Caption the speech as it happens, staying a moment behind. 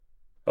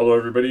Hello,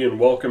 everybody, and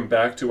welcome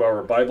back to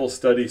our Bible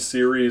study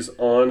series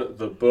on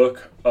the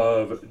book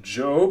of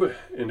Job.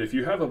 And if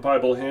you have a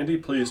Bible handy,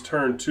 please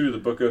turn to the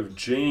book of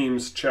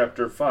James,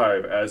 chapter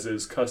 5, as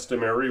is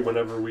customary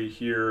whenever we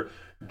hear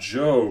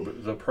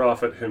Job, the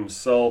prophet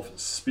himself,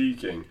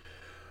 speaking.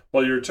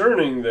 While you're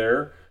turning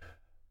there,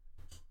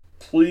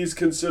 please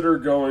consider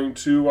going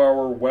to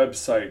our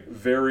website,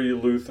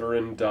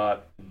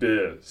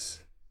 verylutheran.biz.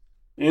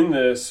 In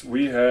this,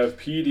 we have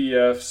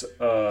PDFs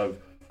of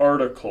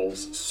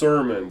articles,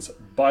 sermons,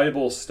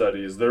 Bible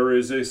studies. There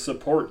is a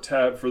support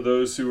tab for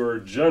those who are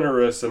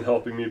generous in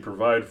helping me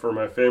provide for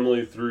my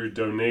family through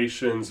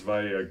donations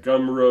via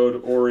Gumroad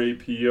or a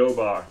P.O.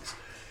 box.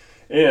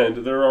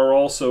 And there are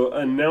also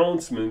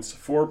announcements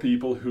for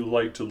people who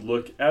like to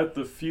look at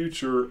the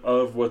future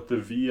of what the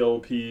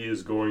VLP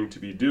is going to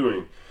be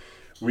doing.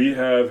 We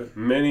have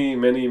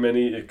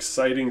many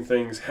exciting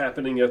things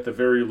happening at the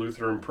Very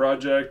Lutheran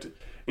Project,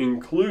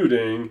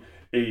 including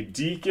a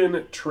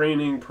deacon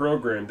training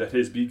program that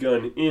has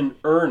begun in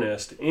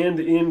earnest and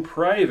in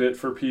private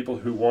for people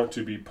who want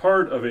to be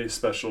part of a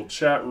special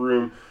chat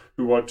room,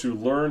 who want to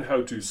learn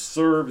how to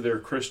serve their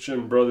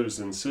Christian brothers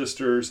and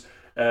sisters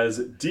as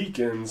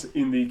deacons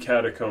in the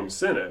Catacomb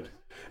Synod.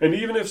 And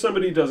even if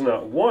somebody does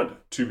not want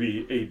to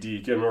be a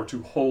deacon or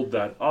to hold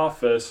that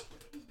office,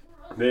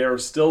 they are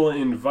still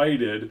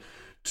invited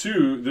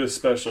to this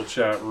special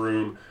chat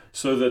room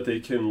so that they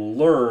can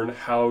learn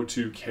how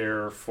to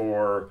care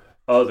for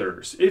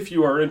others. If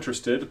you are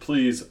interested,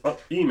 please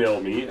email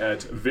me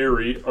at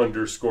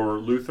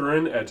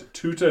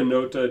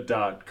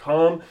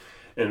very_Lutheran@tutanota.com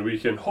and we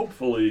can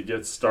hopefully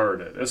get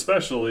started,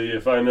 especially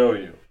if I know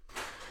you.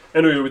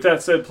 Anyway, with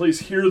that said,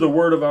 please hear the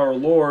word of our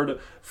Lord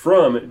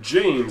from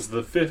James,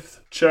 the 5th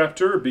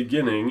chapter,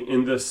 beginning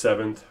in the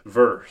 7th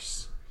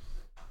verse.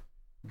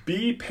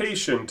 Be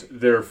patient,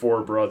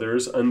 therefore,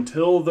 brothers,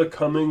 until the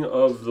coming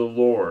of the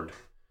Lord.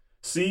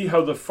 See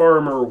how the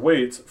farmer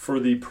waits for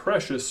the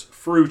precious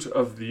fruit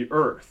of the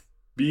earth,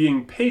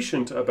 being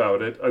patient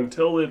about it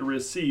until it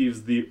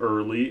receives the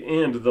early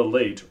and the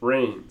late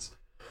rains.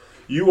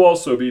 You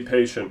also be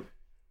patient.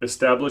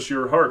 Establish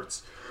your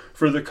hearts,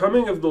 for the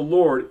coming of the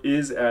Lord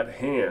is at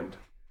hand.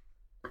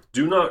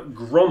 Do not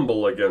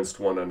grumble against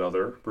one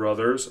another,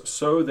 brothers,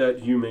 so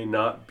that you may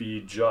not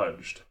be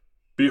judged.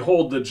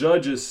 Behold, the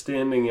judge is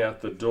standing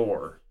at the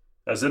door.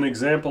 As an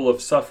example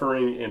of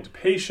suffering and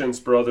patience,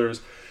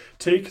 brothers,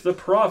 take the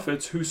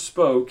prophets who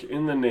spoke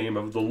in the name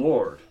of the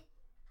Lord.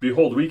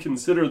 Behold, we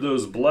consider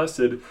those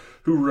blessed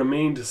who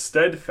remained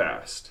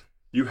steadfast.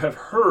 You have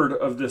heard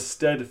of the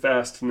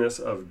steadfastness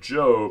of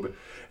Job,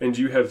 and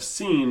you have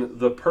seen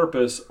the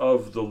purpose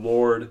of the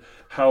Lord,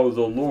 how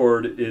the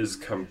Lord is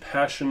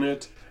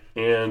compassionate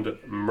and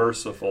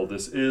merciful.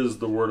 This is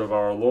the word of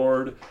our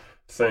Lord.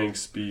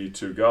 Thanks be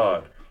to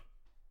God.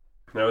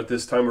 Now at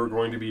this time we're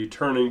going to be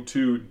turning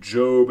to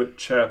Job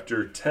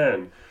chapter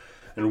 10.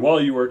 And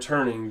while you are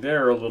turning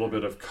there, a little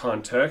bit of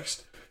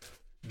context.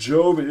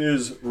 Job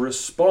is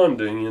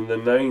responding in the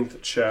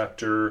 9th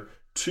chapter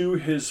to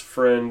his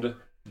friend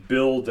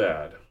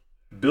Bildad.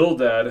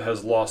 Bildad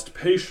has lost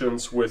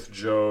patience with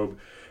Job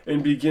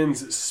and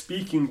begins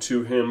speaking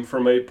to him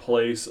from a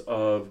place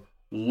of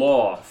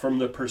law, from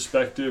the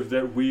perspective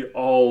that we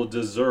all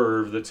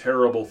deserve the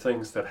terrible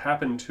things that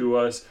happen to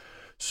us,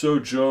 so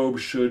Job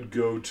should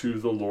go to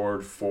the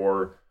Lord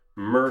for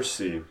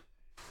mercy.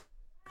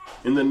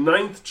 In the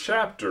 9th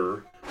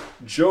chapter,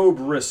 Job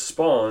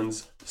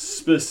responds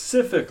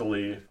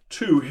specifically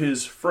to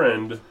his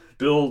friend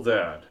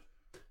Bildad.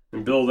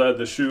 And Bildad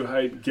the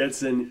Shuhite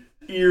gets an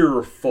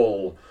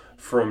earful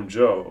from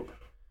Job.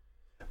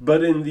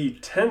 But in the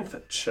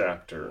 10th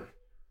chapter,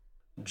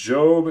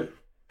 Job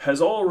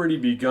has already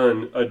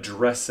begun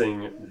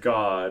addressing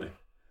God.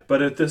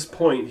 But at this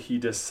point, he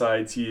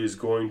decides he is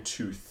going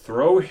to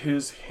throw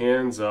his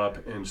hands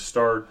up and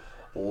start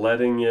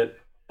letting it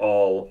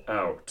all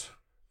out,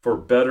 for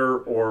better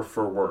or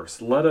for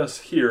worse. Let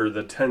us hear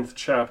the 10th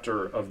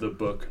chapter of the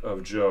book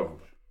of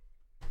Job.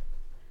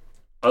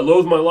 I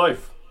loathe my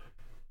life.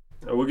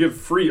 I will give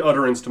free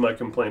utterance to my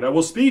complaint. I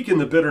will speak in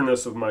the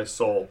bitterness of my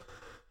soul.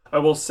 I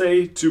will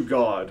say to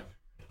God,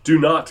 do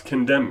not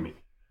condemn me.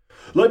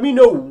 Let me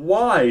know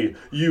why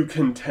you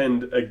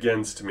contend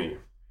against me.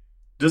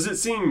 Does it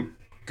seem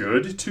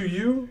good to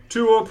you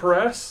to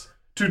oppress,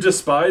 to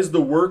despise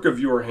the work of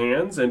your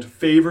hands and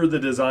favor the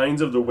designs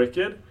of the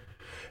wicked?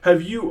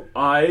 Have you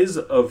eyes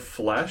of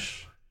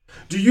flesh?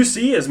 Do you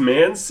see as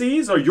man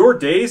sees? Are your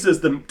days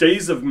as the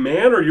days of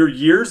man, or your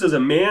years as a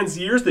man's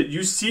years, that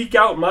you seek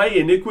out my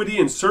iniquity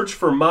and search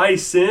for my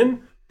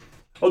sin?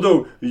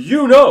 Although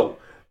you know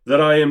that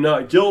I am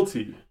not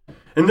guilty,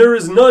 and there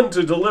is none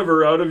to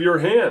deliver out of your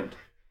hand.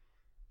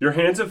 Your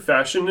hands have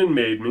fashioned and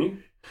made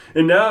me,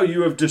 and now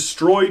you have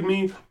destroyed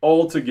me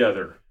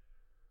altogether.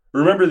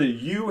 Remember that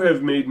you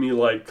have made me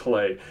like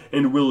clay,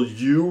 and will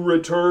you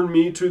return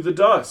me to the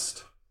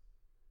dust?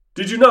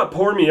 Did you not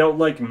pour me out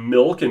like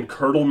milk and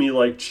curdle me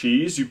like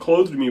cheese? You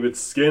clothed me with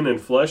skin and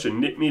flesh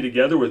and knit me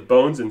together with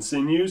bones and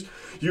sinews.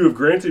 You have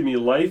granted me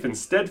life and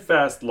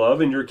steadfast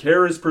love, and your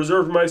care has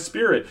preserved my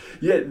spirit.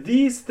 Yet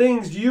these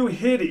things you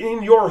hid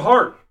in your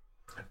heart.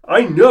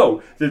 I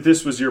know that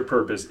this was your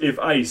purpose. If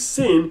I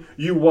sin,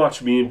 you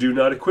watch me and do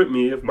not acquit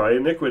me of my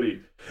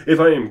iniquity.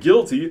 If I am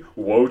guilty,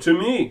 woe to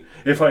me.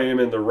 If I am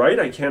in the right,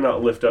 I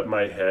cannot lift up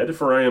my head,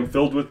 for I am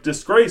filled with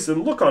disgrace,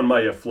 and look on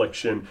my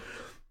affliction.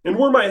 And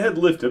were my head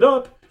lifted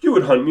up, you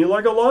would hunt me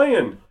like a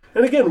lion,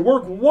 and again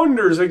work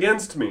wonders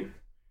against me.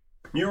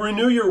 You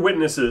renew your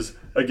witnesses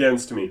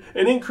against me,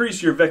 and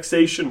increase your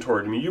vexation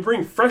toward me. You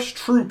bring fresh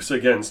troops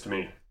against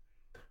me.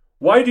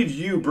 Why did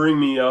you bring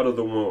me out of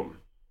the womb?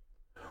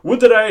 Would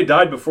that I had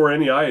died before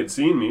any eye had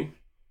seen me,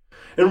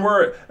 and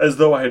were as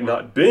though I had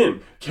not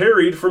been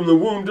carried from the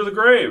womb to the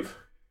grave.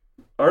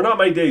 Are not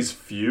my days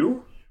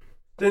few?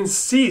 Then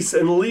cease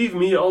and leave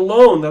me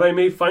alone, that I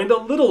may find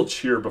a little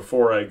cheer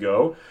before I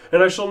go,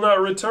 and I shall not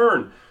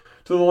return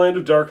to the land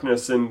of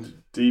darkness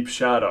and deep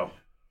shadow.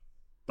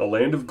 The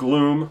land of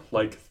gloom,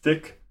 like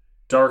thick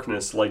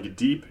darkness, like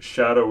deep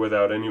shadow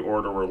without any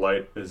order or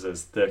light, is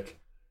as thick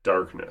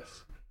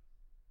darkness.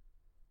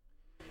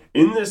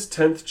 In this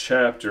 10th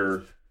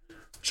chapter,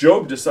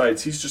 Job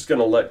decides he's just going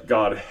to let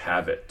God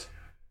have it.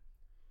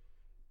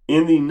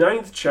 In the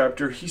 9th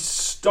chapter, he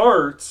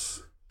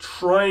starts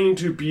trying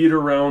to beat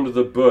around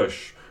the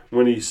bush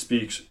when he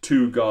speaks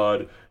to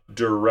God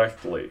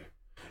directly.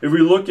 If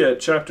we look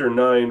at chapter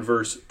 9,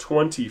 verse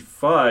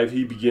 25,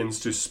 he begins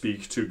to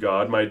speak to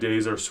God. My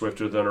days are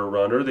swifter than a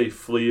runner. They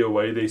flee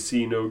away. They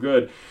see no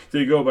good.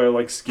 They go by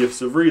like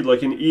skiffs of reed,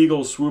 like an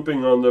eagle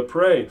swooping on the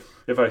prey.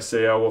 If I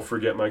say I will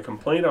forget my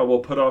complaint, I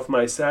will put off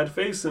my sad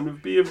face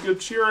and be of good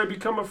cheer. I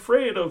become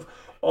afraid of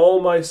all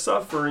my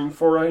suffering,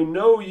 for I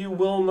know you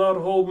will not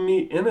hold me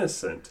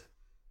innocent.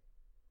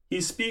 He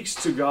speaks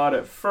to God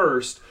at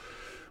first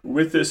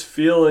with this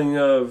feeling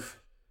of,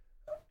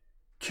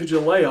 could you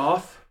lay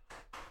off?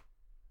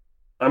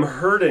 I'm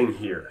hurting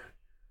here.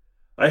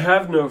 I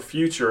have no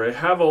future. I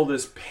have all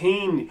this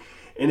pain,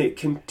 and it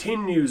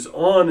continues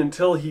on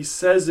until he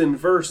says in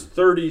verse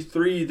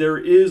 33, there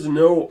is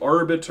no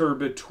arbiter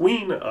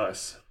between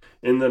us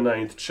in the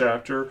 9th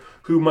chapter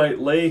who might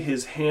lay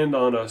his hand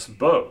on us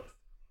both.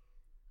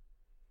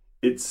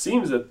 It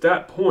seems at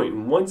that point,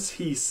 once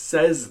he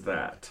says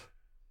that,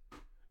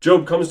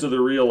 Job comes to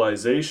the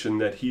realization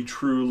that he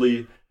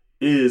truly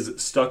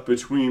is stuck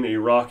between a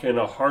rock and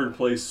a hard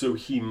place, so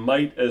he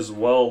might as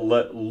well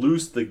let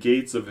loose the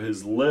gates of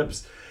his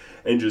lips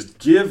and just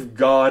give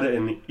God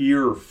an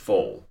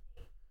earful.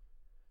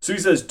 So he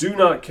says, do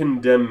not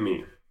condemn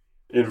me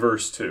in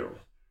verse 2.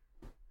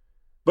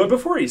 But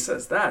before he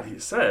says that, he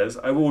says,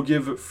 I will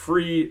give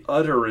free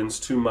utterance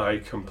to my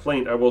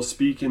complaint. I will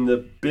speak in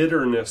the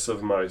bitterness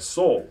of my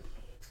soul.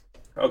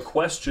 A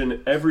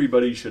question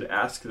everybody should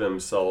ask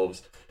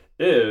themselves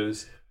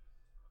is,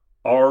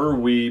 are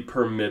we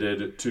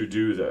permitted to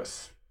do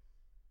this?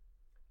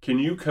 Can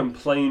you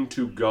complain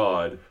to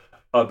God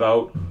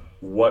about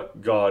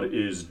what God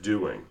is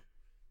doing?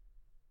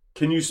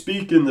 Can you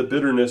speak in the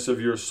bitterness of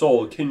your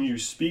soul? Can you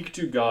speak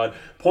to God,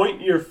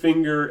 point your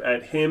finger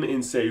at him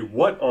and say,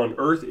 what on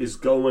earth is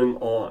going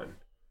on?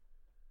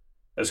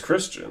 As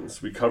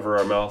Christians, we cover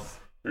our mouth.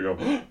 We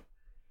go,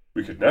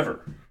 we could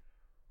never.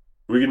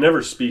 We can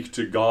never speak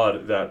to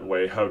God that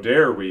way. How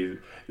dare we?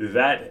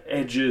 That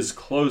edges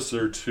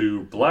closer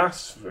to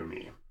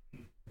blasphemy.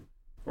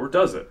 Or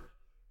does it?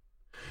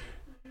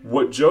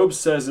 What Job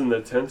says in the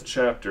 10th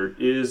chapter,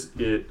 is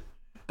it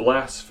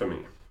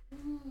blasphemy?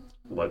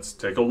 Let's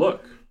take a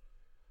look.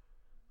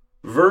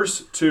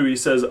 Verse 2, he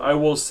says, I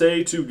will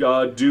say to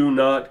God, do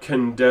not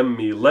condemn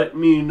me. Let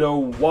me know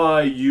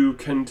why you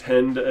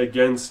contend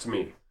against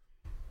me.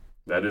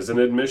 That is an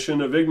admission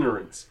of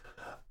ignorance.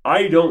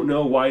 I don't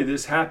know why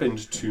this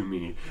happened to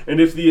me.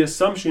 And if the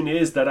assumption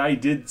is that I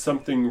did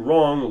something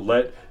wrong,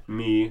 let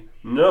me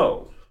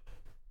know.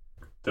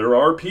 There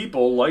are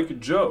people like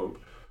Job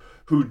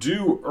who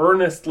do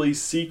earnestly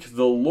seek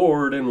the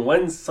Lord, and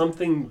when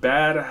something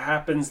bad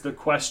happens, the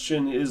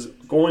question is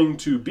going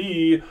to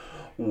be,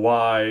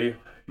 why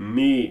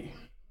me?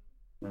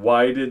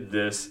 Why did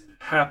this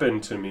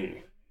happen to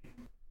me?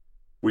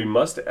 We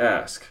must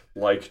ask,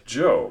 like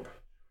Job,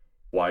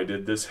 why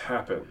did this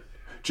happen?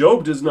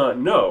 Job does not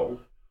know,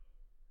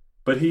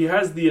 but he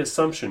has the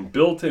assumption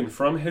built in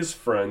from his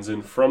friends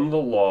and from the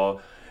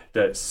law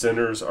that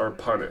sinners are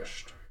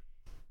punished.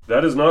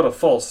 That is not a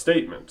false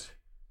statement.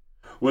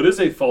 What is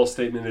a false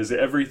statement is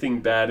everything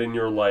bad in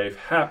your life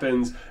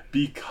happens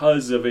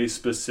because of a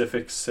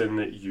specific sin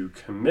that you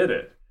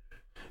committed.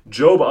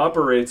 Job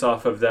operates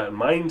off of that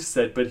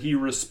mindset, but he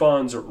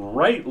responds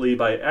rightly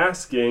by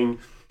asking,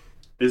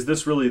 is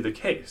this really the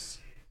case?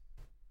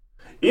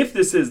 If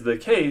this is the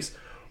case,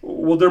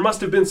 well, there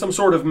must have been some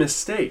sort of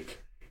mistake.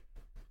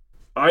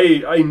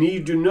 I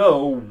need to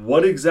know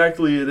what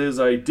exactly it is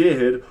I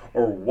did,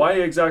 or why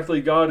exactly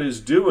God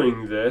is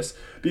doing this,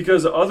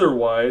 because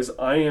otherwise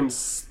I am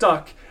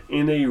stuck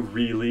in a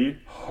really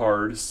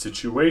hard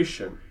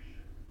situation.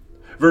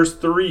 Verse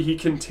 3, he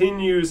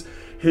continues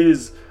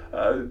his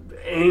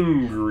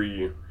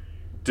angry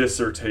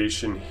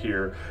dissertation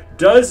here.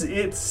 Does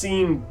it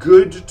seem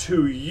good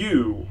to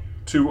you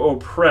to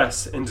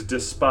oppress and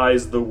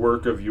despise the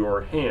work of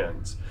your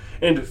hands,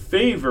 and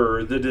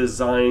favor the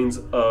designs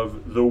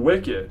of the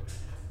wicked?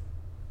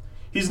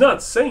 He's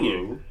not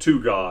saying to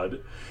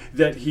God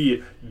that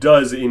he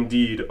does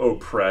indeed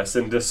oppress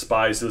and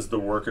despises the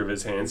work of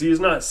his hands. He is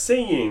not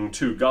saying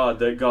to God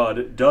that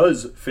God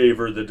does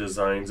favor the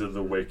designs of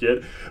the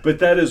wicked, but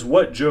that is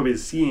what Job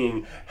is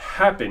seeing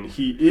happen.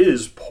 He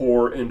is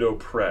poor and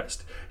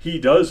oppressed. He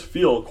does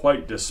feel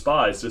quite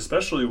despised,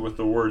 especially with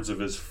the words of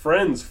his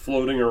friends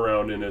floating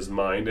around in his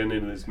mind and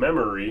in his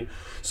memory.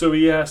 So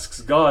he asks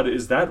God,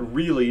 is that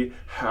really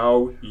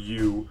how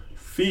you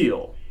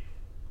feel?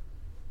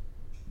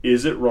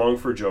 Is it wrong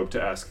for Job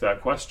to ask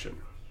that question?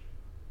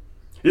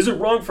 Is it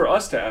wrong for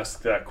us to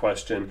ask that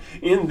question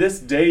in this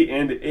day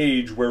and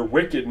age where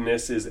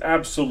wickedness is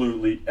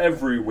absolutely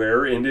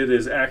everywhere and it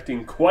is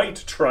acting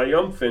quite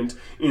triumphant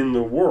in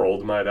the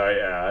world, might I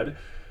add?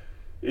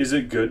 Is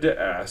it good to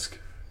ask,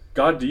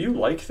 God, do you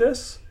like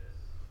this?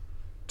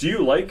 Do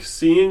you like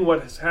seeing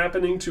what is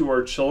happening to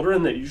our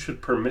children, that you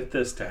should permit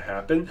this to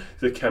happen,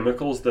 the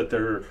chemicals that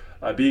they're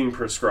being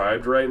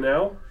prescribed right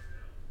now?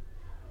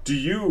 Do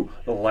you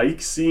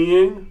like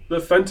seeing the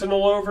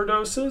fentanyl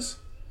overdoses?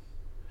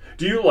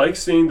 Do you like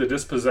seeing the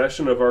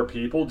dispossession of our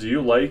people? Do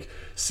you like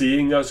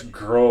seeing us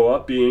grow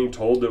up being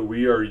told that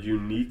we are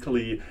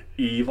uniquely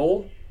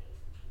evil?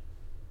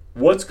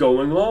 What's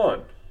going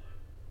on?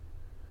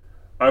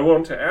 I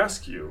want to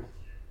ask you,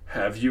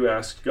 have you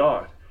asked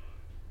God?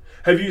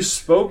 Have you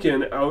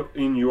spoken out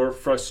in your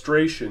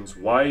frustrations?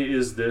 Why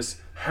is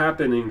this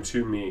happening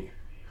to me?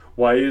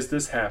 Why is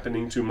this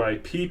happening to my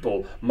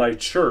people, my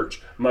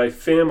church, my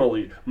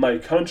family, my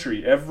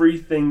country?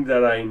 Everything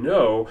that I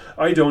know,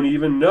 I don't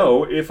even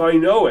know if I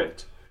know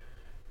it.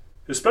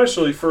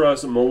 Especially for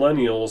us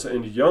millennials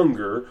and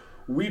younger,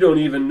 we don't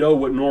even know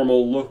what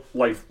normal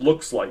life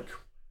looks like.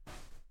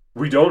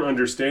 We don't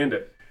understand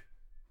it.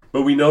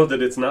 But we know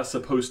that it's not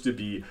supposed to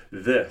be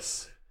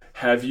this.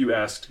 Have you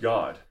asked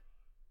God?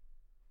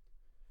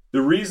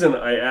 The reason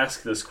I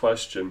ask this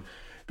question,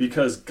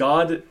 because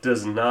God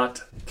does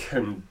not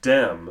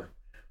condemn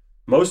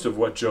most of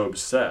what Job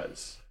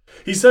says.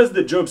 He says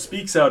that Job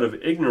speaks out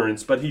of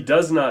ignorance, but he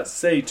does not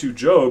say to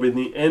Job in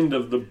the end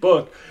of the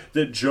book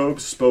that Job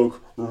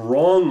spoke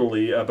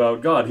wrongly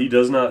about God. He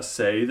does not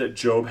say that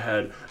Job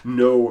had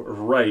no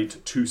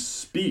right to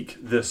speak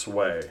this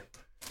way.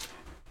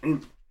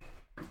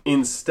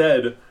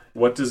 Instead,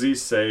 what does he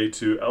say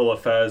to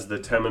Eliphaz the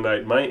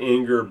Temanite? My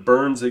anger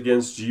burns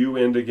against you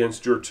and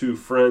against your two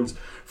friends,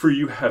 for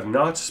you have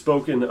not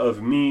spoken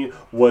of me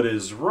what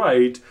is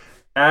right,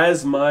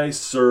 as my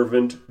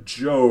servant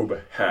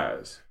Job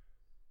has.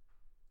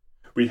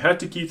 We had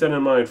to keep that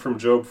in mind from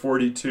Job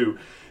 42,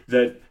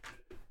 that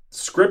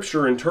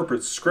Scripture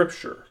interprets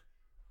Scripture.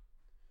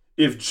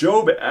 If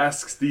Job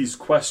asks these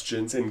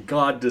questions and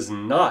God does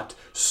not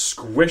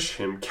squish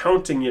him,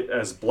 counting it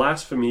as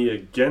blasphemy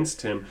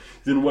against him,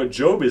 then what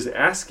Job is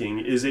asking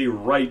is a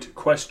right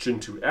question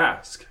to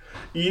ask,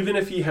 even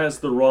if he has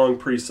the wrong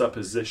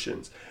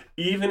presuppositions,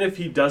 even if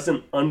he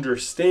doesn't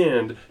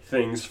understand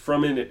things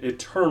from an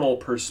eternal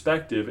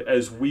perspective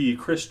as we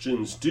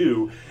Christians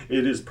do.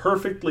 It is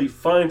perfectly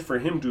fine for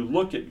him to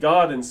look at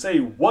God and say,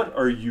 "What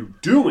are you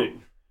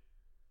doing?"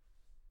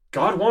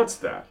 God wants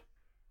that.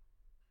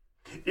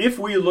 If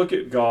we look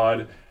at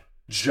God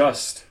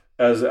just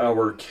as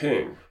our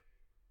king,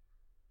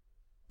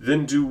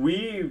 then do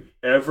we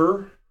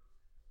ever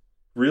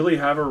really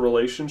have a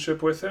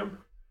relationship with him?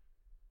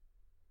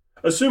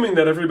 Assuming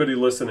that everybody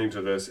listening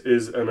to this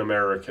is an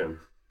American,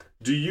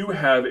 do you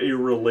have a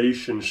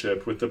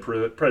relationship with the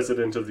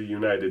President of the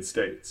United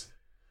States?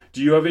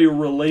 Do you have a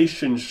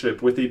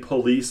relationship with a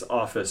police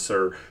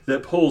officer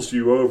that pulls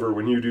you over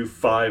when you do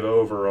 5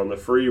 over on the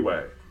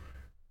freeway?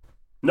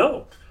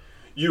 No.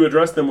 You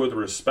address them with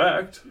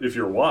respect, if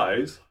you're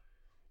wise.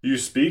 You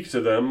speak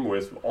to them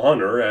with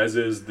honor, as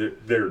is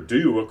their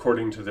due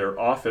according to their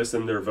office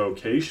and their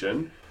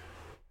vocation.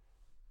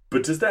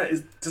 But does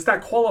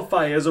that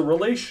qualify as a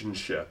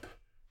relationship?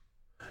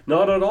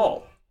 Not at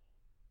all.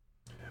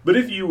 But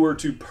if you were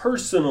to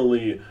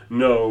personally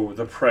know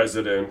the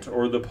president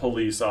or the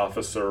police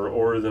officer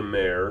or the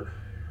mayor,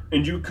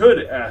 and you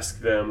could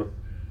ask them,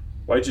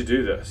 why'd you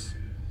do this?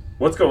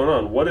 What's going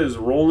on? What is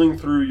rolling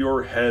through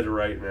your head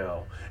right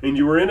now? And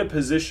you are in a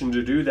position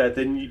to do that,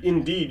 then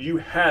indeed you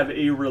have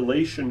a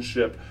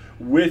relationship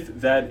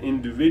with that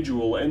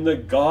individual. And the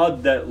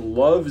God that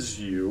loves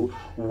you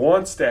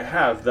wants to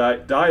have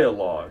that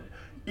dialogue,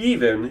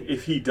 even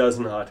if he does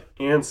not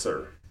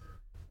answer.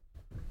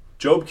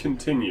 Job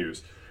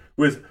continues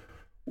with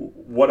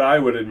what I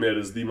would admit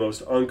is the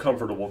most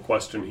uncomfortable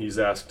question he's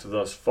asked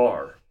thus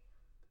far.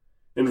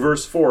 In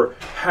verse 4,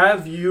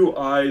 have you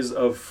eyes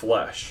of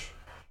flesh?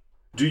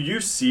 Do you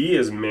see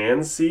as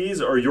man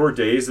sees? Are your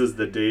days as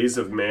the days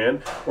of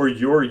man? Or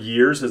your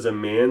years as a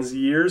man's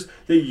years?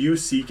 That you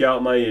seek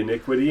out my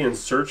iniquity and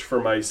search for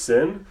my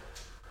sin?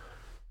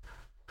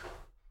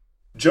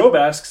 Job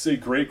asks a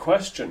great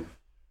question.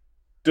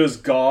 Does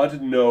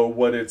God know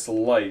what it's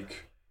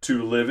like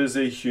to live as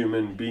a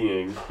human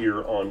being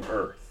here on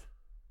earth?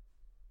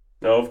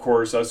 Now, of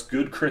course, us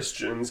good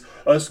Christians,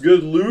 us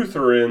good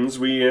Lutherans,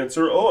 we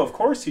answer, oh, of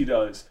course he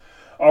does.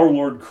 Our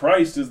Lord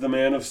Christ is the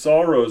man of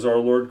sorrows. Our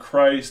Lord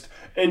Christ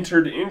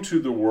entered into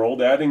the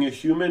world, adding a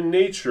human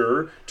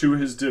nature to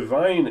his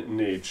divine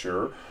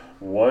nature.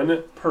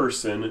 One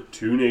person,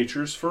 two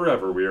natures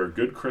forever. We are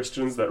good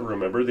Christians that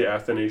remember the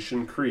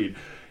Athanasian Creed.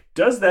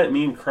 Does that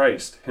mean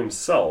Christ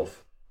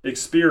himself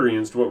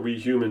experienced what we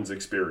humans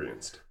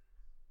experienced?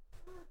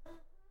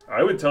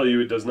 I would tell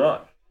you it does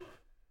not.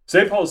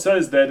 St. Paul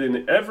says that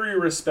in every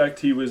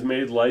respect he was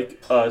made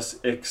like us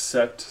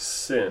except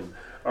sin.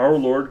 Our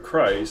Lord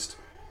Christ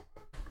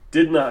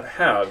did not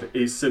have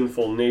a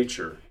sinful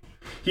nature.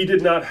 He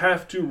did not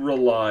have to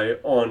rely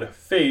on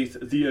faith,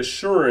 the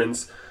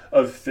assurance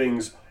of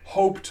things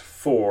hoped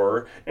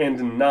for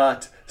and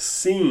not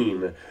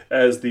seen,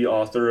 as the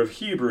author of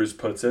Hebrews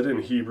puts it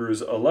in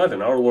Hebrews 11.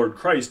 Our Lord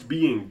Christ,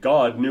 being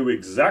God, knew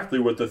exactly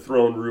what the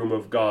throne room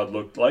of God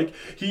looked like.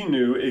 He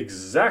knew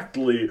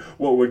exactly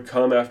what would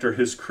come after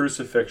his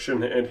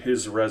crucifixion and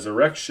his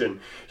resurrection.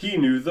 He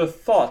knew the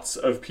thoughts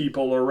of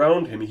people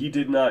around him. He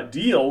did not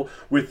deal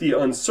with the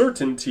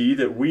uncertainty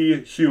that we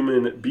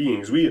human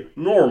beings, we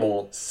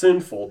normal,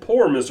 sinful,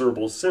 poor,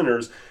 miserable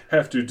sinners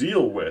have to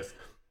deal with.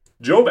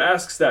 Job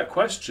asks that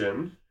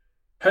question.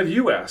 Have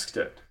you asked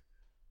it?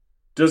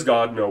 Does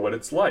God know what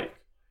it's like?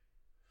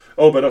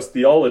 Oh, but us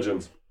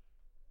theologians,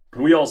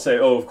 we all say,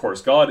 oh, of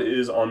course, God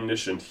is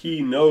omniscient.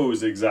 He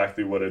knows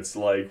exactly what it's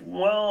like.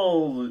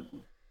 Well,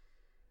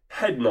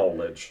 head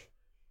knowledge,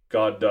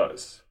 God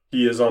does.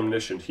 He is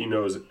omniscient. He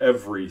knows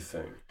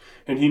everything.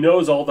 And he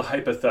knows all the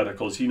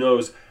hypotheticals. He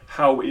knows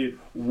how it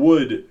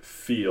would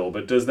feel.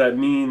 But does that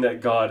mean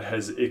that God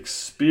has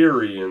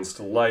experienced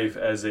life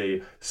as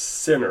a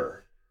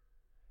sinner?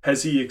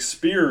 Has he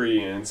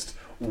experienced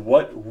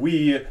what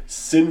we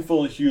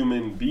sinful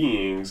human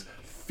beings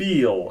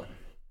feel?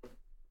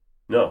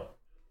 No.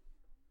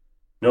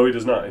 No, he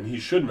does not, and he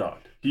should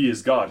not. He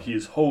is God. He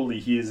is holy.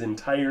 He is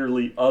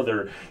entirely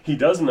other. He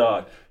does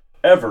not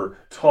ever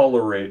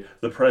tolerate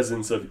the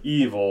presence of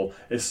evil,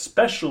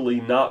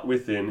 especially not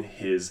within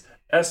his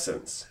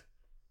essence.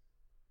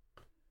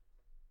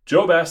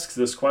 Job asks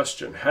this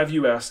question. Have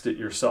you asked it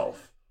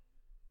yourself?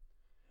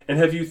 And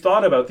have you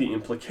thought about the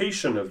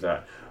implication of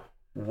that?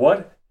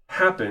 What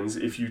happens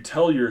if you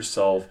tell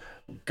yourself,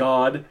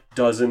 God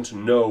doesn't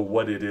know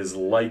what it is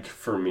like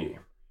for me?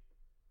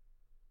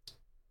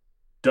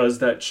 Does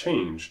that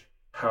change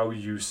how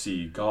you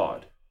see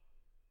God?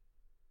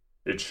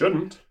 It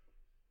shouldn't,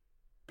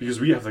 because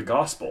we have the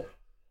gospel.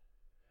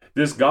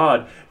 This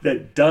God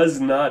that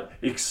does not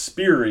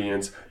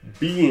experience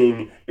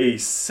being a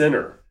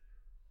sinner.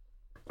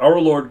 Our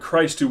Lord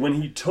Christ, who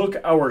when he took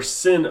our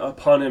sin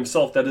upon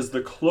himself, that is the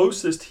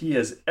closest he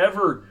has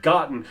ever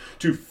gotten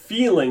to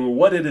feeling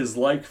what it is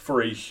like for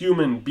a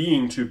human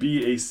being to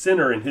be a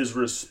sinner. And his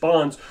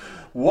response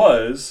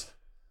was,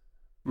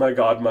 my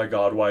God,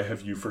 why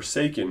have you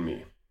forsaken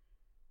me?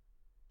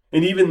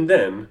 And even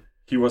then,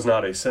 he was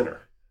not a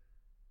sinner.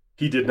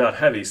 He did not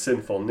have a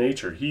sinful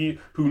nature. He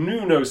who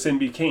knew no sin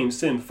became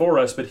sin for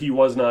us, but he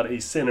was not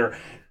a sinner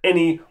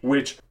any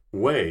which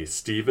way.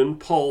 Stephen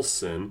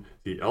Paulson,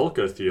 the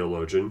Elka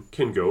theologian,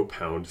 can go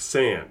pound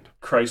sand.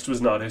 Christ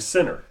was not a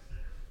sinner.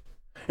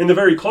 In the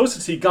very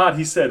closest he got,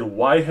 he said,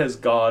 why has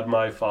God,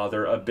 my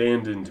Father,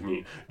 abandoned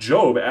me?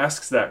 Job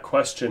asks that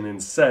question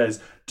and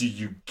says, do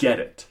you get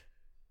it?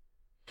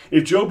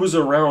 If Job was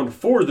around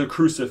for the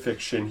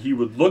crucifixion, he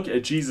would look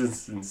at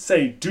Jesus and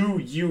say, do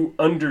you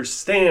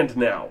understand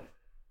now?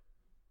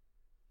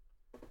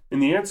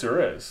 And the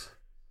answer is,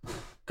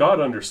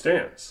 God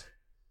understands.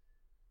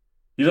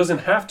 He doesn't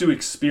have to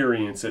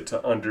experience it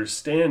to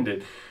understand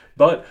it.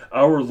 But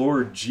our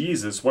Lord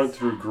Jesus went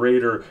through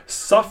greater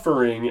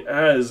suffering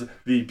as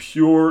the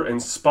pure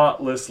and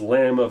spotless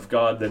Lamb of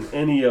God than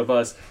any of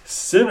us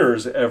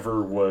sinners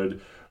ever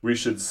would. We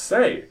should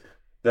say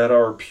that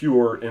our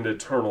pure and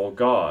eternal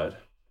God,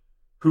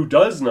 who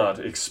does not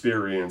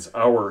experience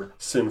our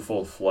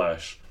sinful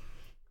flesh,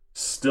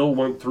 still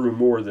went through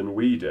more than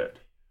we did,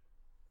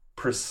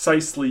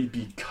 precisely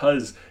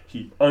because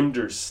he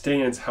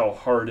understands how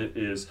hard it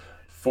is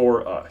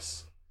for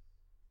us.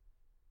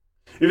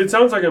 If it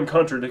sounds like I'm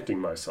contradicting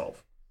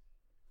myself,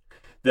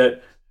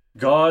 that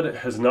God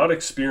has not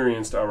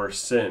experienced our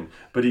sin,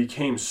 but he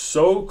came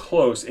so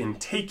close in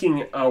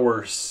taking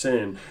our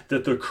sin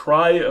that the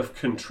cry of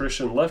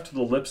contrition left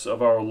the lips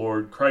of our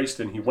Lord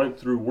Christ, and he went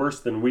through worse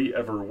than we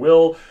ever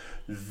will.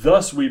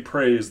 Thus we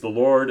praise the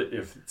Lord.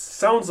 If it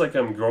sounds like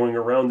I'm going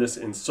around this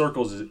in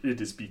circles, it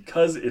is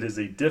because it is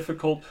a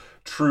difficult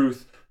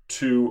truth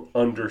to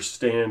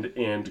understand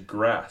and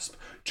grasp.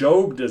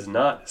 Job does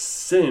not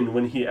sin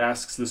when he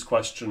asks this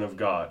question of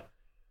God,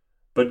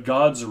 but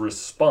God's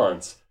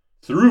response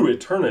through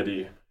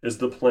eternity is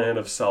the plan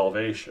of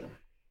salvation.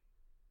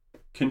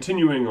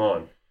 Continuing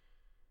on,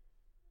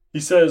 he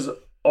says,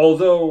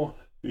 although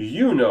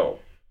you know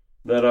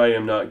that I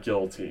am not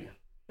guilty,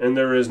 and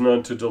there is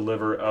none to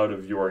deliver out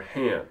of your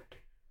hand.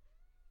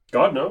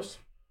 God knows.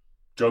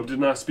 Job did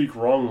not speak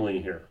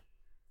wrongly here.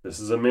 This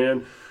is a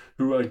man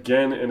who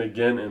again and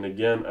again and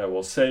again, I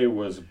will say,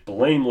 was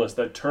blameless,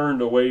 that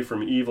turned away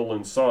from evil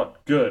and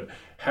sought good.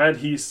 Had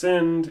he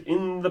sinned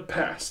in the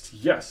past?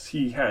 Yes,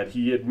 he had.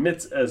 He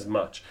admits as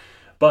much.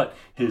 But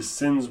his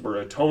sins were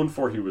atoned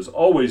for. He was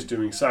always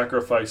doing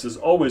sacrifices,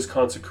 always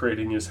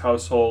consecrating his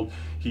household.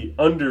 He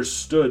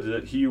understood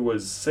that he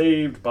was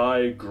saved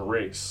by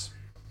grace,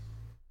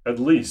 at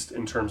least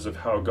in terms of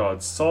how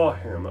God saw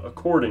him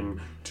according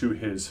to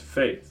his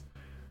faith.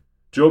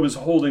 Job is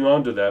holding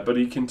on to that, but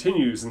he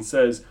continues and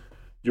says,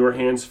 your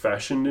hands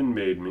fashioned and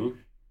made me,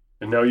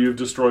 and now you have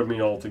destroyed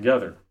me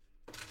altogether.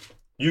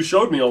 You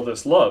showed me all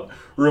this love.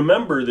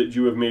 Remember that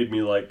you have made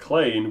me like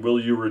clay, and will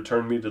you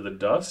return me to the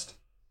dust?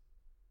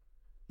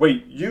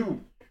 Wait,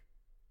 you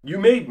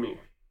made me.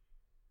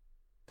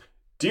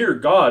 Dear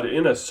God,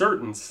 in a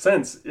certain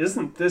sense,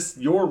 isn't this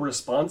your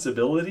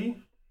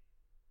responsibility?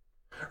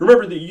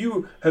 Remember that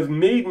you have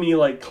made me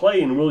like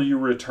clay, and will you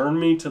return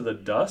me to the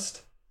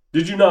dust?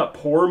 Did you not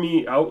pour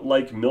me out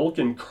like milk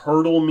and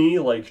curdle me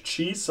like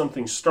cheese?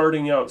 Something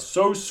starting out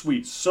so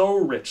sweet, so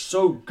rich,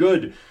 so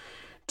good,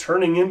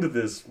 turning into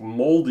this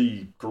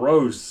moldy,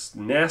 gross,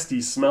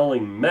 nasty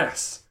smelling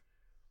mess.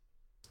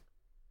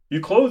 You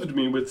clothed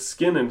me with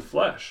skin and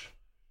flesh,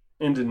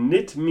 and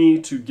knit me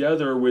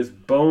together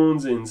with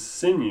bones and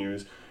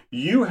sinews.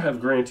 You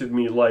have granted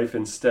me life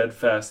and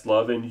steadfast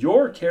love, and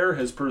your care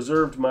has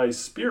preserved my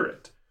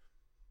spirit.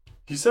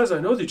 He says,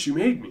 I know that you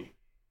made me.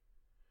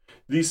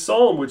 The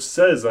psalm which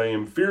says, I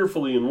am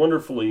fearfully and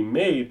wonderfully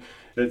made,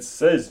 that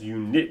says, you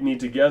knit me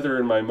together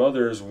in my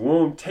mother's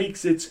womb,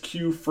 takes its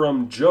cue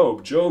from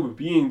Job. Job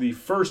being the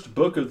first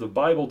book of the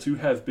Bible to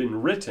have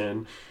been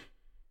written,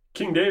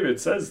 King David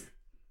says,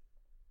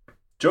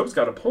 Job's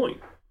got a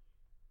point.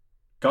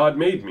 God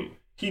made me.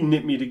 He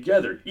knit me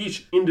together.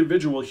 Each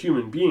individual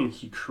human being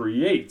he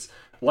creates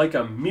like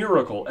a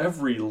miracle.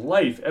 Every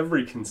life,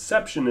 every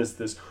conception is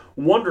this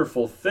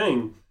wonderful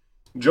thing.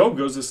 Job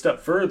goes a step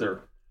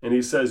further. And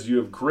he says, you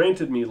have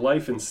granted me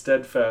life and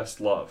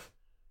steadfast love.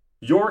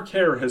 Your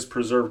care has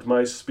preserved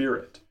my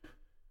spirit.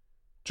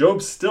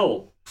 Job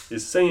still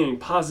is saying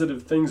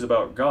positive things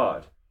about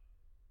God.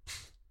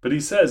 But he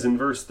says in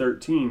verse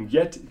 13,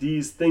 yet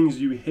these things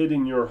you hid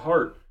in your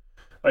heart.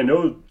 I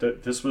know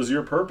that this was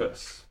your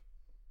purpose.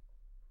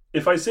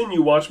 If I sin,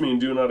 you watch me and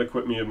do not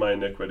acquit me of my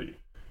iniquity.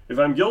 If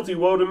I'm guilty,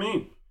 woe to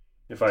me.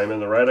 If I am in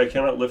the right, I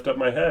cannot lift up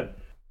my head.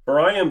 For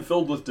I am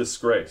filled with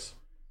disgrace.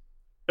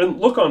 And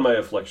look on my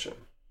affliction.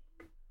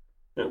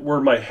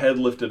 Were my head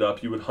lifted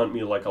up, you would hunt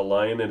me like a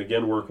lion and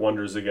again work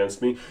wonders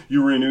against me.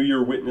 You renew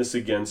your witness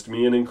against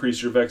me and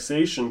increase your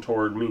vexation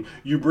toward me.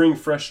 You bring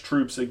fresh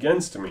troops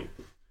against me.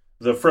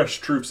 The fresh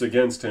troops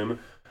against him,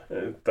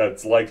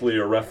 that's likely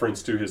a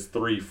reference to his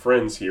three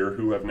friends here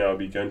who have now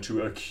begun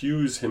to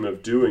accuse him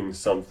of doing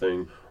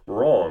something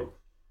wrong.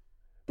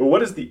 But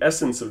what is the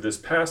essence of this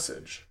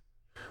passage?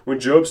 When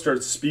Job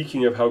starts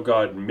speaking of how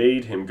God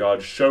made him,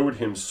 God showed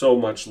him so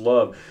much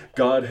love,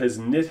 God has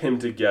knit him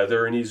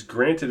together and he's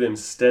granted him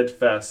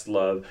steadfast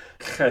love,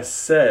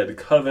 chesed,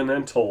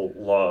 covenantal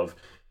love,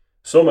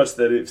 so much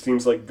that it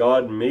seems like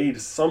God made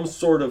some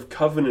sort of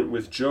covenant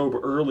with Job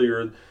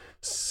earlier,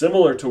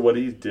 similar to what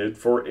he did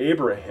for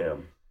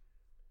Abraham.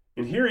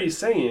 And here he's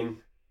saying,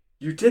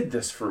 you did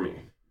this for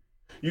me.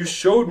 You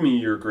showed me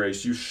your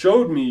grace. You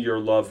showed me your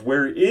love.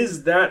 Where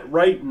is that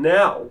right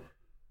now?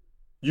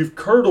 You've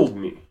curdled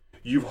me,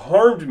 you've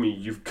harmed me,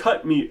 you've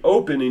cut me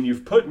open, and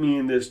you've put me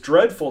in this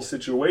dreadful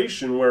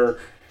situation where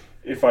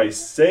if I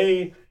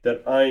say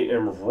that I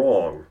am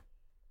wrong,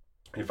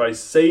 if I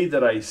say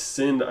that I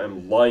sinned,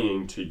 I'm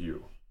lying to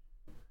you.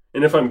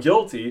 And if I'm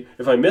guilty,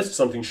 if I missed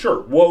something,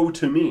 sure, woe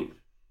to me.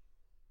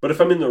 But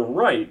if I'm in the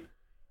right,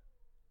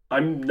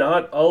 I'm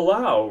not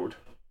allowed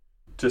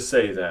to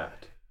say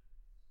that.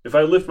 If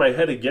I lift my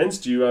head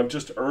against you, I've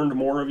just earned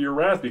more of your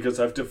wrath because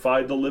I've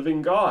defied the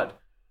living God.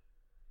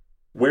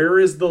 Where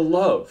is the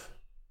love?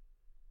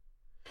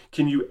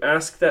 Can you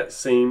ask that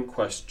same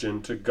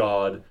question to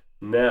God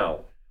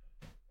now?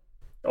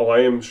 Oh,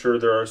 I am sure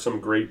there are some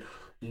great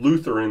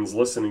Lutherans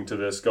listening to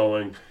this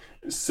going,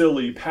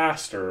 silly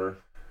pastor.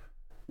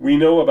 We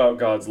know about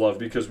God's love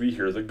because we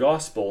hear the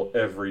gospel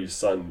every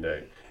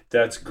Sunday.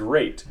 That's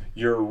great.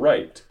 You're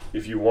right.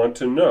 If you want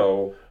to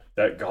know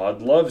that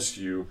God loves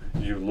you,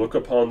 you look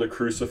upon the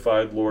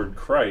crucified Lord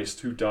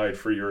Christ who died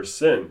for your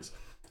sins.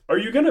 Are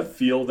you going to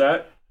feel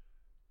that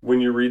when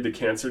you read the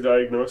cancer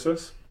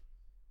diagnosis?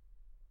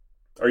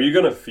 Are you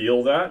going to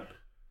feel that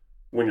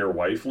when your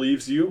wife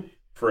leaves you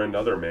for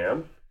another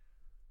man?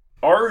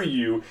 Are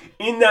you,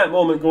 in that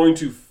moment, going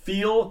to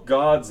feel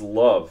God's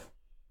love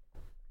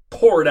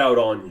poured out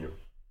on you?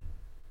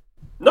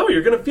 No,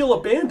 you're going to feel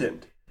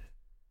abandoned.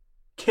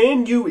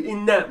 Can you,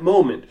 in that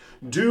moment,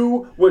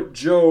 do what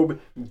Job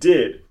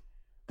did,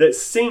 that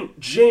St.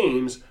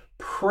 James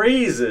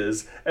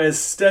praises as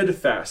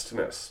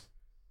steadfastness?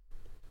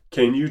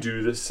 Can you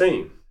do the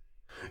same?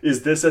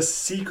 Is this a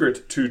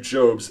secret to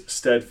Job's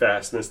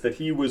steadfastness, that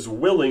he was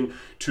willing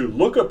to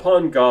look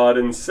upon God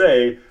and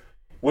say,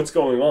 what's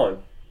going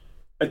on?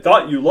 I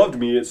thought you loved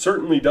me. It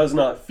certainly does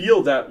not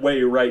feel that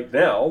way right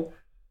now.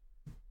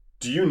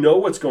 Do you know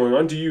what's going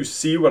on? Do you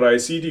see what I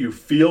see? Do you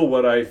feel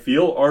what I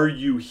feel? Are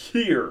you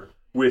here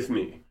with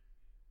me?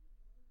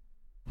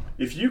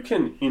 If you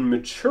can, in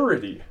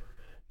maturity,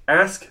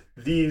 ask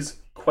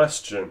these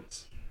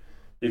questions,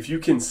 if you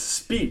can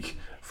speak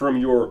from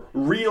your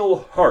real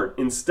heart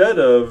instead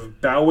of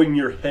bowing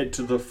your head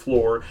to the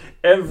floor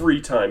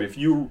every time, if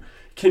you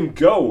can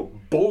go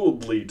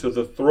boldly to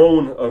the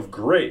throne of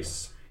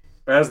grace,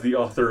 as the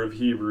author of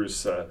Hebrews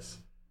says,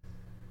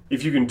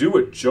 if you can do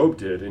what Job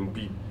did and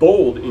be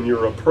bold in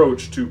your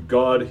approach to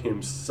God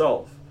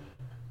himself,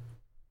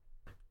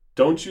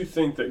 don't you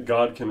think that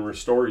God can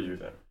restore you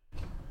then?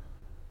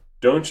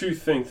 Don't you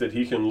think that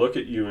he can look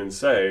at you and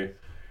say,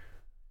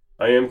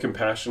 I am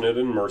compassionate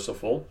and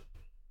merciful?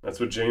 That's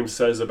what James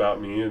says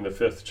about me in the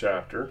 5th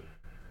chapter,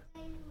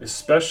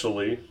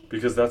 especially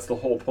because that's the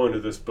whole point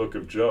of this book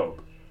of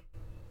Job.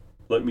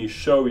 Let me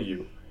show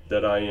you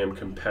that I am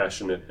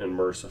compassionate and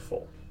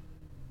merciful.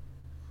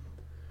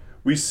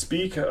 We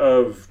speak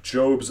of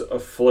Job's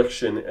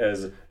affliction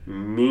as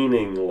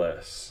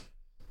meaningless.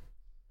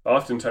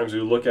 Oftentimes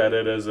we look at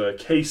it as a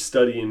case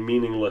study in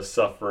meaningless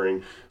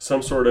suffering.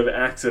 Some sort of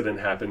accident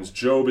happens.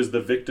 Job is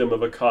the victim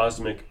of a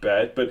cosmic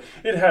bet, but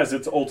it has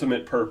its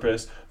ultimate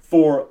purpose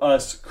for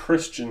us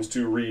Christians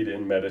to read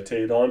and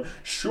meditate on,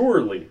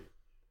 surely.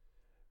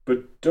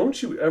 But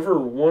don't you ever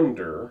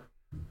wonder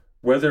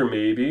whether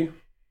maybe,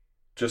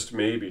 just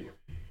maybe,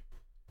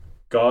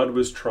 God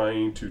was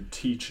trying to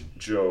teach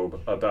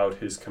Job about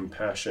his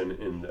compassion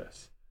in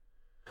this?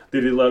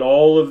 Did he let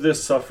all of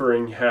this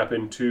suffering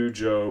happen to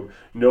Job,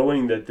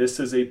 knowing that this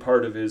is a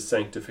part of his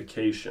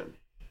sanctification?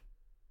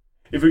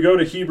 If we go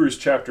to Hebrews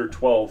chapter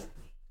 12,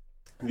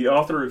 the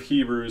author of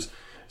Hebrews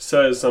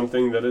says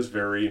something that is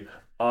very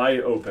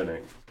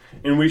eye-opening.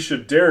 And we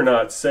should dare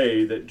not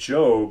say that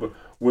Job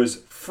was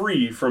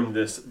free from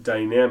this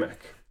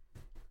dynamic.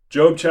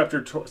 Hebrews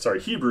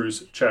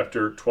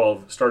chapter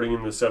 12, starting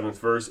in the 7th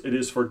verse, it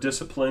is for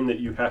discipline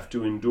that you have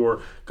to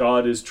endure.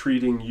 God is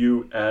treating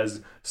you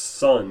as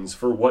sons.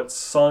 For what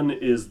son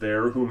is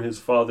there whom his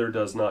father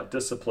does not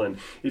discipline?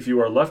 If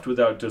you are left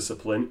without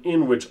discipline,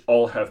 in which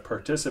all have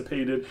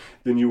participated,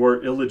 then you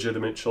are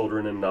illegitimate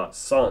children and not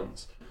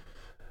sons.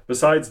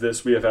 Besides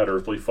this, we have had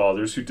earthly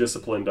fathers who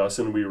disciplined us,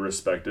 and we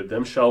respected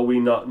them. Shall we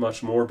not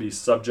much more be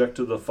subject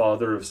to the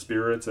Father of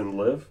spirits and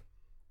live?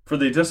 For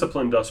they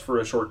disciplined us for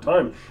a short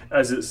time,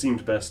 as it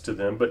seemed best to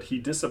them, but he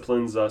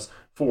disciplines us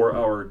for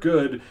our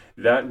good,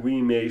 that we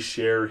may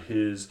share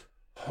his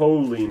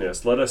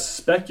holiness. Let us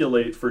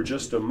speculate for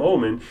just a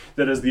moment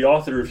that as the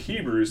author of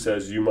Hebrews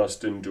says you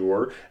must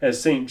endure,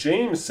 as St.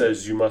 James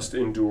says you must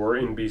endure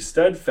and be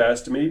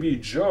steadfast, maybe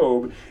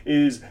Job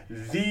is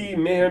the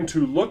man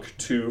to look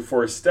to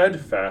for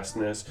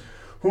steadfastness,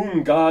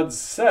 whom God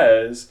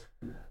says,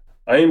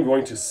 I am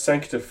going to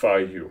sanctify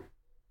you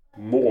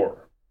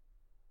more.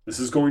 This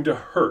is going to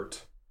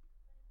hurt.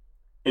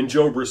 And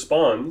Job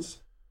responds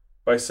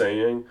by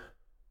saying,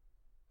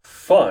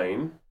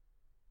 fine,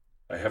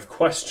 I have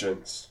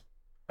questions.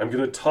 I'm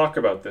going to talk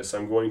about this.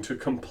 I'm going to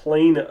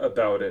complain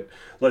about it.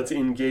 Let's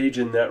engage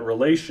in that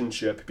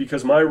relationship,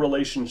 because my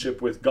relationship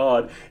with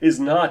God is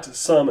not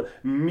some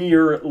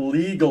mere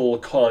legal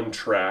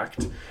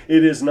contract.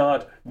 It is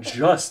not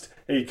just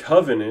a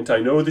covenant. I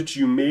know that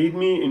you made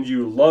me and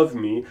you love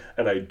me,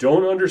 and I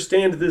don't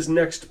understand this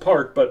next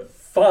part, but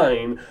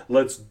fine,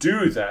 let's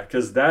do that,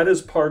 because that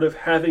is part of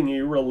having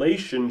a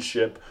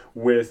relationship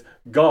with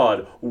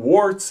God,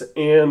 warts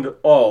and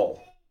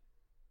all.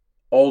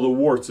 All the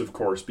warts, of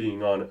course,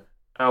 being on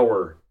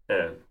our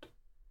end.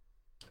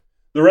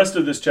 The rest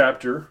of this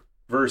chapter,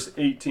 verse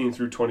 18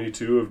 through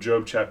 22 of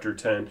Job chapter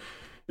 10,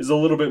 is a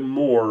little bit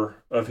more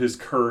of his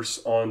curse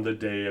on the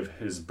day of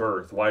his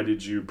birth. Why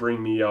did you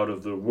bring me out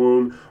of the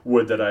womb?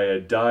 Would that I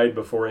had died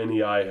before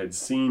any eye had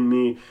seen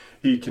me.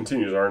 He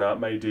continues, are not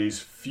my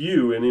days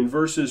few? And in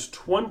verses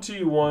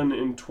 21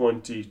 and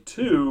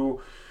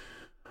 22,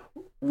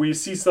 we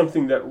see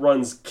something that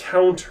runs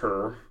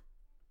counter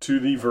to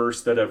the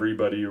verse that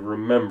everybody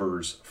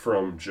remembers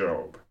from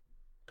Job.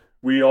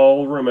 We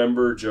all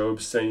remember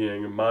Job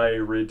saying, my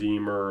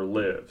Redeemer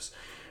lives.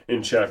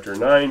 In chapter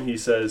 9, he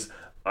says,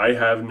 I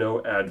have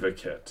no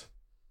advocate.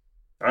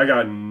 I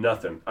got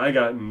nothing. I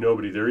got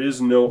nobody. There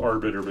is no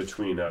arbiter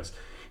between us.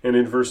 And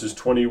in verses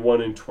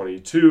 21 and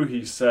 22,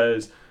 he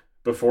says,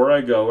 before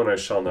I go, and I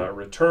shall not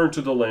return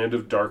to the land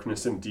of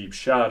darkness and deep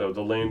shadow,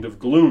 the land of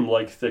gloom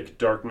like thick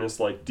darkness,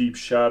 like deep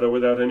shadow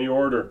without any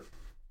order.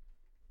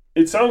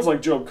 It sounds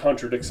like Job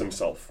contradicts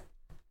himself.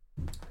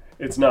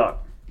 It's not.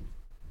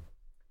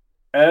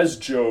 As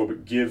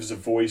Job gives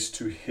voice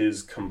to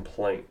his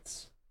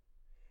complaints,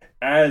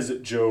 as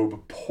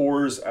Job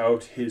pours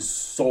out his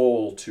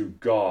soul to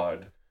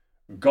God,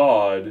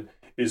 God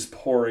is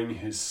pouring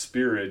his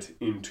spirit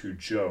into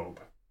Job.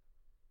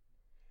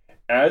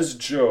 As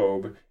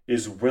Job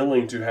is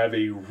willing to have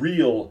a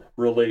real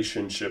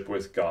relationship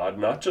with God,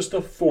 not just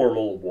a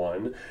formal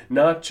one,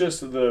 not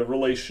just the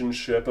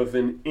relationship of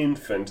an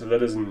infant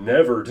that is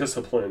never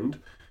disciplined.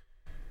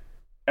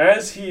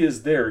 As he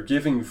is there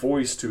giving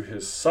voice to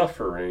his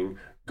suffering,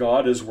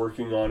 God is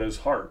working on his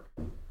heart.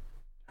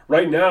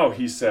 Right now,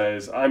 he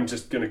says, I'm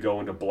just going to go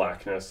into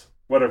blackness.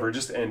 Whatever,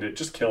 just end it.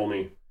 Just kill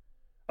me.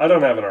 I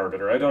don't have an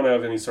arbiter. I don't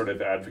have any sort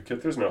of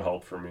advocate. There's no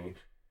help for me.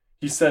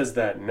 He says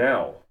that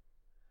now.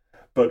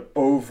 But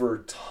over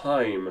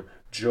time,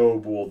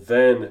 Job will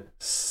then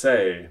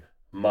say,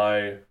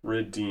 my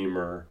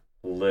Redeemer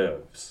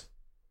lives.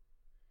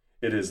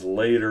 It is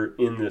later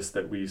in this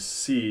that we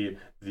see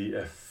the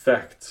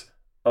effect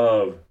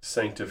of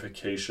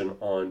sanctification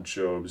on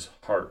Job's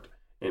heart,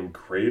 and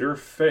greater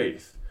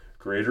faith,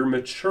 greater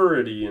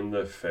maturity in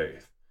the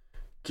faith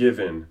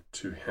given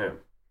to him.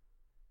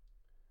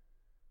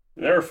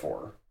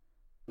 Therefore,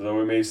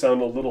 though it may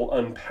sound a little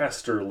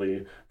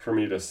unpastorly for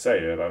me to say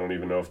it, I don't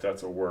even know if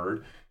that's a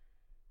word,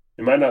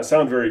 it might not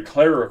sound very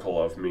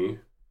clerical of me,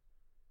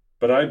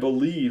 but I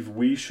believe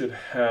we should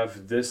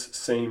have this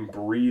same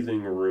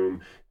breathing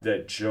room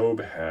that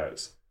Job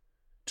has,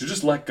 to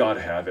just let God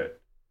have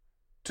it,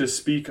 to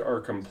speak our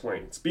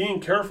complaints, being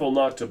careful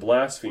not to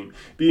blaspheme,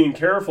 being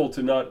careful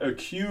to not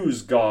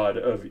accuse God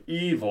of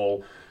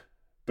evil,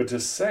 but to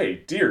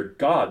say, dear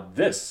God,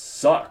 this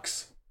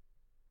sucks.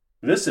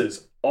 This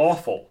is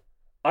awful.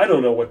 I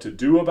don't know what to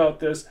do about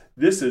this.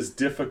 This is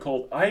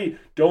difficult. I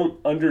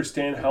don't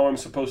understand how I'm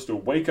supposed to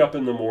wake up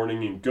in the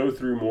morning and go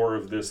through more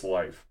of this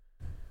life.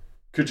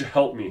 Could you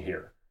help me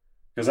here?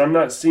 Because I'm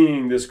not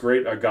seeing this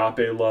great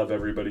agape love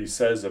everybody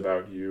says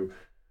about you.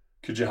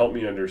 Could you help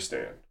me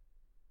understand?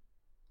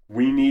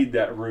 We need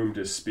that room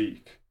to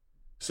speak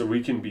so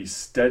we can be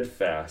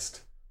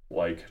steadfast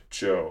like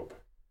Job.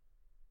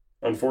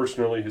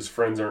 Unfortunately, his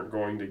friends aren't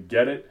going to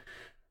get it.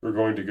 We're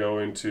going to go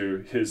into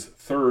his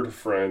third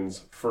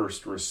friend's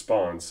first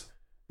response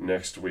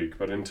next week.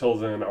 But until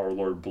then, our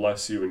Lord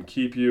bless you and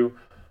keep you.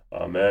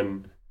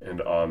 Amen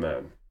and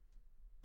amen.